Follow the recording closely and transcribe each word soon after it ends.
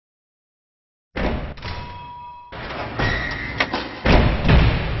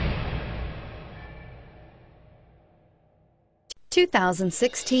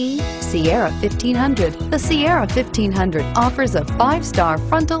2016 Sierra 1500. The Sierra 1500 offers a 5-star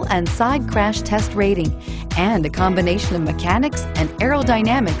frontal and side crash test rating and a combination of mechanics and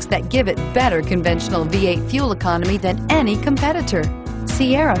aerodynamics that give it better conventional V8 fuel economy than any competitor.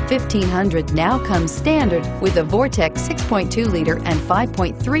 Sierra 1500 now comes standard with a Vortex 6.2-liter and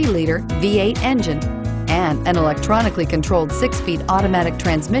 5.3-liter V8 engine and an electronically controlled 6-speed automatic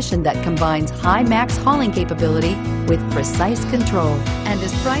transmission that combines high max hauling capability with precise control and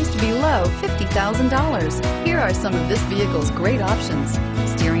is priced below $50,000. Here are some of this vehicle's great options: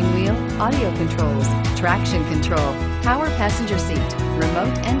 steering wheel audio controls, traction control, power passenger seat,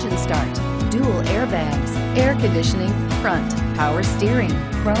 remote engine start, dual airbags, air conditioning, front, power steering,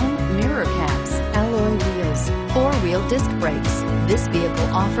 chrome mirror caps, alloy wheels, 4-wheel disc brakes. This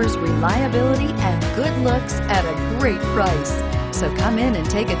vehicle offers reliability and good looks at a great price. So come in and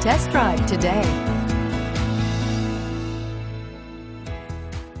take a test drive today.